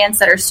ingredients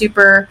that are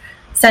super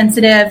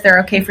sensitive. They're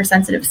okay for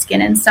sensitive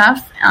skin and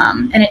stuff.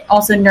 And it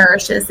also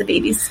nourishes the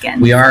baby's skin.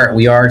 We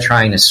are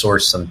trying to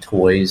source some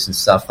toys and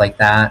stuff like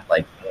that,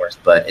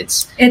 but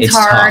it's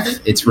hard. Tough.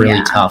 It's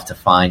really tough to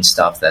find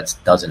stuff that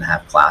doesn't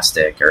have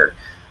plastic or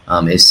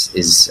is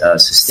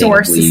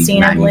sustainably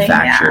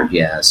manufactured.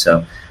 Yeah.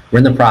 So we're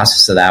in the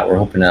process of that. We're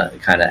hoping to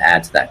kind of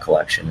add to that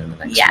collection in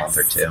the next month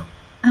or two.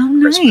 Oh,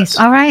 nice. Christmas.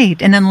 All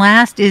right. And then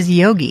last is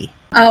Yogi.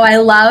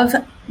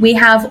 Oh, we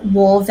have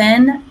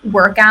woven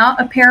workout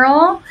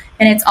apparel,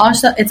 and it's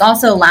also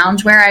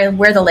loungewear. I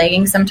wear the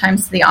leggings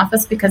sometimes to the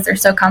office because they're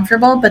so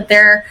comfortable, but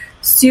they're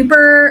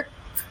super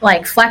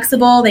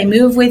flexible. They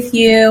move with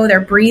you.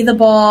 They're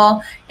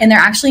breathable, and they're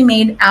actually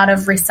made out of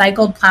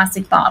recycled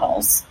plastic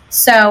bottles.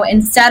 So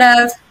instead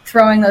of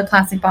throwing the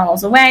plastic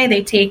bottles away,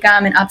 they take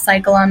them and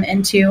upcycle them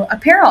into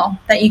apparel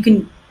that you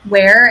can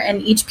wear,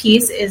 and each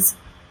piece is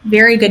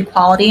very good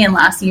quality and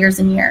lasts years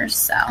and years.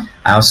 So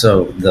I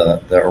also the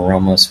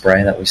aroma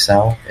spray that we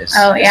sell is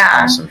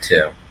awesome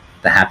too.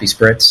 The Happy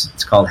Spritz,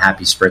 it's called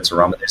Happy Spritz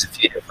Aroma. There's a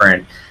few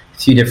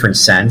different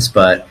scents,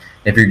 but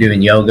if you're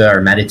doing yoga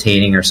or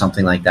meditating or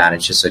something like that,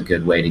 it's just a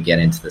good way to get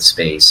into the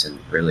space and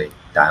really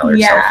dial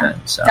yourself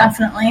in. So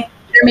definitely,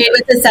 they're made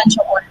with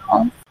essential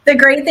oil. The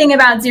great thing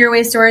about Zero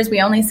Waste Store is we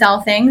only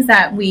sell things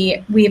that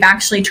we've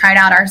actually tried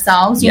out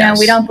ourselves. You know,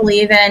 we don't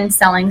believe in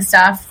selling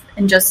stuff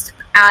and just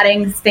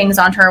adding things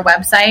onto our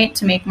website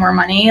to make more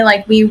money.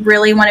 We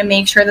really want to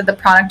make sure that the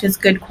product is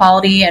good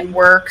quality and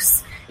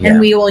works,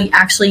 and we will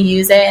actually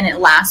use it and it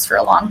lasts for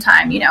a long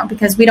time,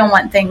 because we don't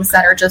want things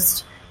that are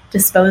just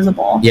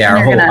disposable. Yeah,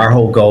 our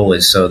whole goal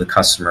is so the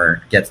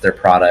customer gets their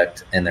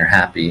product and they're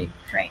happy.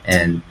 Right.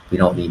 And we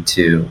don't need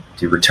to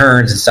do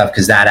returns and stuff,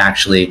 because that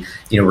actually,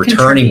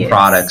 returning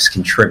products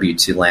contribute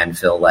to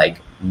landfill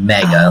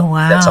mega. Oh,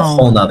 wow. That's a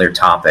whole nother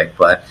topic.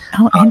 But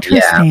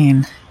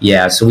interesting.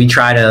 Yeah. So we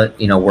try to,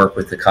 work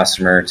with the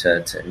customer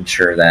to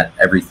ensure that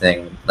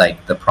everything,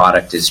 the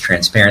product is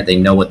transparent. They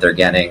know what they're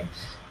getting.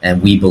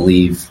 And we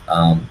believe,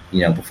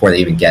 before they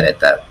even get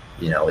it, that,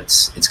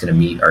 it's going to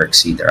meet or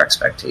exceed their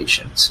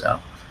expectations. So.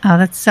 Oh,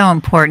 that's so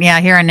important. Yeah,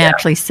 here on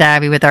Naturally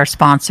Savvy with our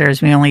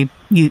sponsors,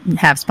 you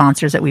have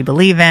sponsors that we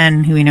believe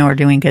in, who we know are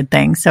doing good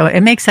things. So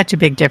it makes such a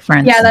big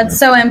difference. Yeah, that's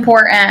so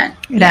important.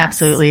 It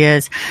absolutely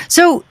is.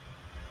 So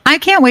I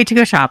can't wait to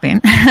go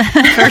shopping,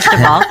 first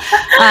of all.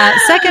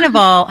 Second of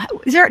all,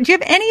 do you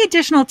have any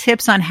additional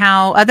tips on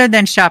how, other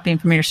than shopping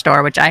from your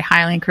store, which I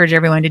highly encourage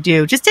everyone to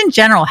do, just in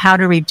general, how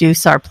to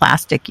reduce our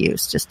plastic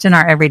use just in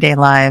our everyday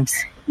lives?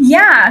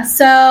 Yeah,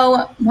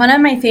 so one of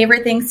my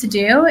favorite things to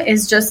do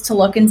is just to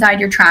look inside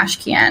your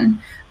trash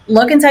can.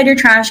 look inside your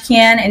trash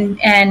can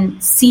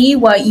and see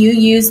what you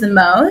use the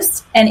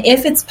most, and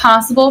if it's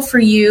possible for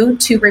you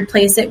to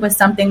replace it with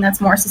something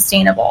that's more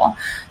sustainable.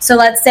 So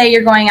let's say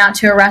you're going out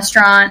to a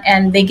restaurant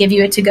and they give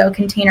you a to-go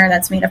container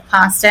that's made of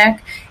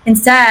plastic.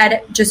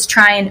 Instead, just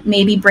try and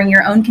maybe bring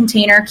your own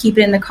container, keep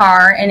it in the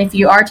car, and if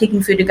you are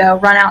taking food to go,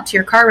 run out to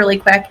your car really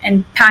quick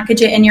and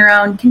package it in your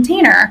own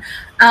container.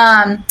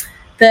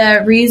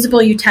 The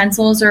reusable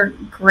utensils are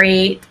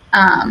great.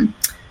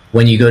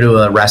 When you go to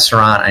a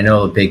restaurant, I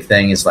know a big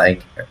thing is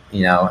like,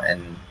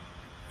 and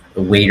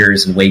the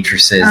waiters and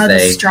waitresses,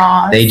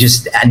 they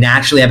just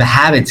naturally have a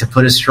habit to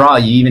put a straw.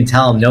 You even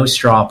tell them no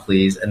straw,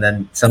 please. And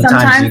then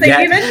sometimes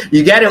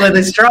you get it with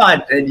a straw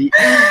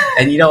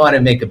and you don't want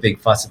to make a big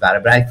fuss about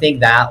it. But I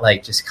think that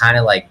like just kind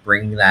of like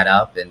bringing that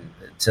up and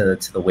to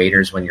the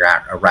waiters when you're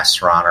at a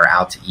restaurant or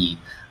out to eat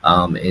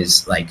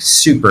is like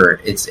super.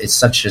 It's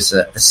such just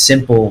a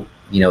simple,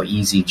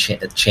 easy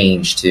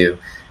change to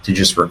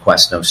just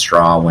request no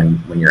straw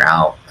when you're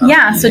out.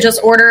 So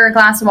just order a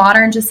glass of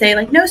water and just say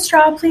like, no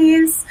straw,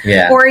 please.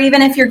 Yeah. Or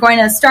even if you're going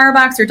to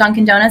Starbucks or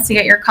Dunkin' Donuts to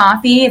get your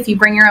coffee, if you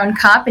bring your own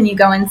cup and you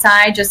go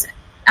inside, just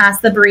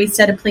ask the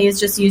barista to please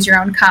just use your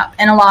own cup.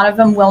 And a lot of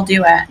them will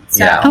do it.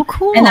 So, Oh,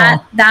 cool.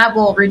 And that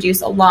will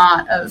reduce a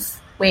lot of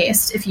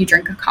waste if you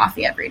drink a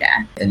coffee every day.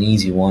 An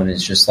easy one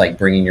is just like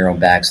bringing your own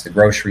bags to the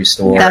grocery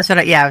store. That's what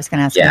I was going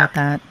to ask about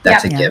that.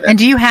 That's a given. And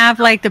do you have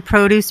like the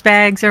produce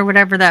bags or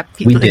whatever that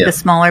we do. The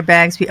smaller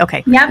bags?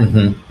 Okay. Yep.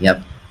 Mm-hmm.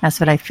 Yep. That's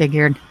what I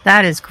figured.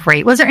 That is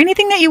great. Was there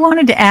anything that you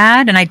wanted to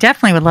add? And I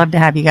definitely would love to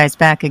have you guys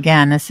back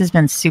again. This has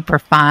been super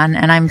fun,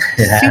 and I'm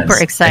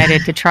super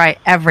excited to try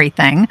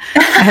everything.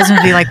 My husband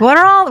would be like,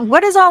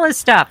 what is all this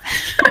stuff?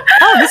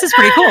 Oh, this is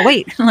pretty cool.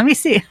 Wait, let me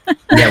see.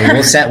 Yeah,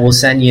 we'll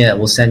send you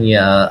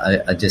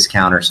a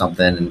discount or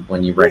something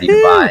when you're ready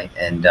to buy.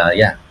 And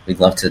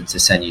we'd love to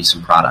send you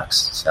some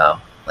products.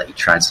 So let you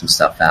try some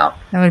stuff out.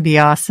 That would be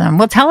awesome.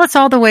 Well, tell us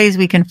all the ways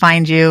we can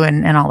find you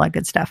and all that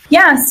good stuff.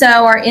 Yeah,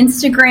 so our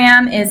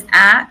Instagram is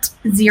at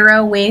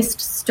Zero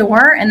Waste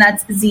Store, and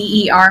that's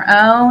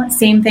ZERO.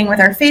 Same thing with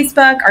our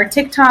Facebook, our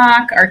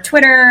TikTok, our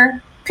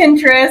Twitter,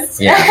 Pinterest.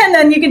 Yeah. And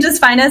then you can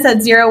just find us at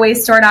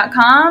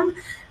zerowastestore.com.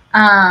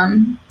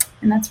 And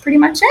that's pretty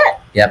much it.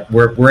 Yep.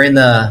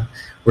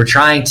 We're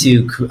trying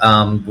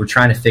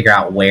to figure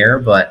out where,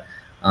 but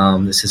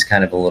this is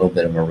kind of a little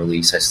bit of a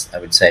release, I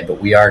would say,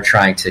 but we are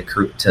trying to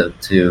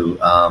do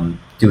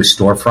a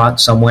storefront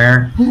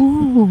somewhere.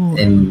 Ooh.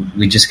 And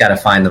we just got to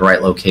find the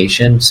right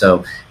location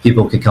so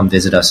people could come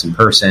visit us in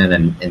person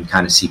and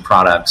kind of see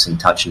products and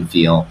touch and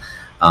feel.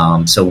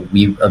 So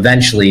we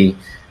eventually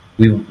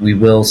we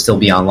will still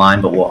be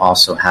online, but we'll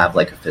also have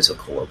like a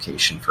physical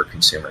location for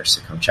consumers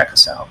to come check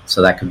us out.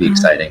 So that could be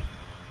exciting.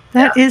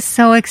 That is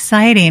so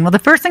exciting. Well, the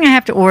first thing I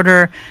have to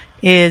order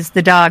is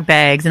the dog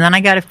bags, and then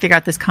I got to figure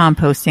out this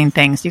composting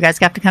thing. So you guys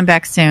have to come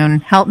back soon.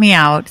 Help me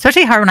out.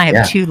 Especially hard when I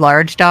have two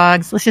large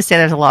dogs. Let's just say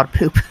there's a lot of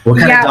poop. What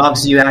kind of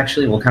dogs do you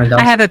actually? What kind of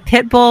dogs? I have a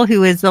pit bull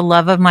who is the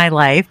love of my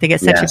life. They get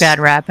such a bad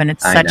rap, and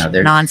it's such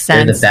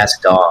nonsense. They're the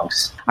best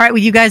dogs. All right.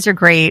 Well, you guys are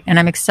great, and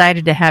I'm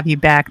excited to have you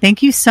back.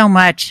 Thank you so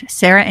much,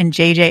 Sarah and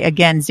JJ.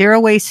 Again, Zero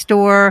Waste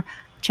Store.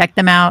 Check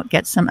them out.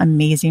 Get some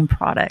amazing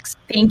products.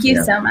 Thank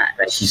you so much.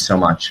 Thank you so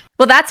much.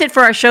 Well, that's it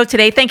for our show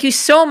today. Thank you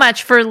so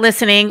much for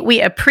listening. We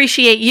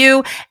appreciate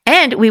you,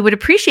 and we would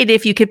appreciate it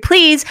if you could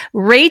please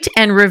rate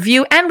and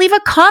review and leave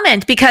a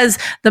comment, because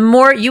the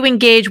more you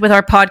engage with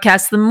our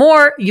podcast, the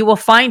more you will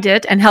find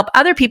it and help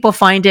other people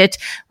find it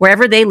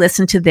wherever they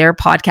listen to their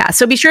podcast.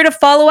 So be sure to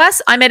follow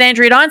us. I'm at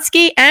Andrea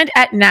Donsky and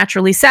at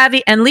Naturally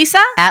Savvy, and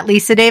Lisa at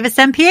Lisa Davis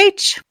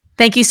MPH.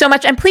 Thank you so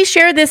much. And please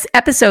share this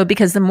episode,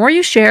 because the more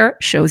you share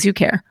shows you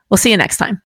care. We'll see you next time.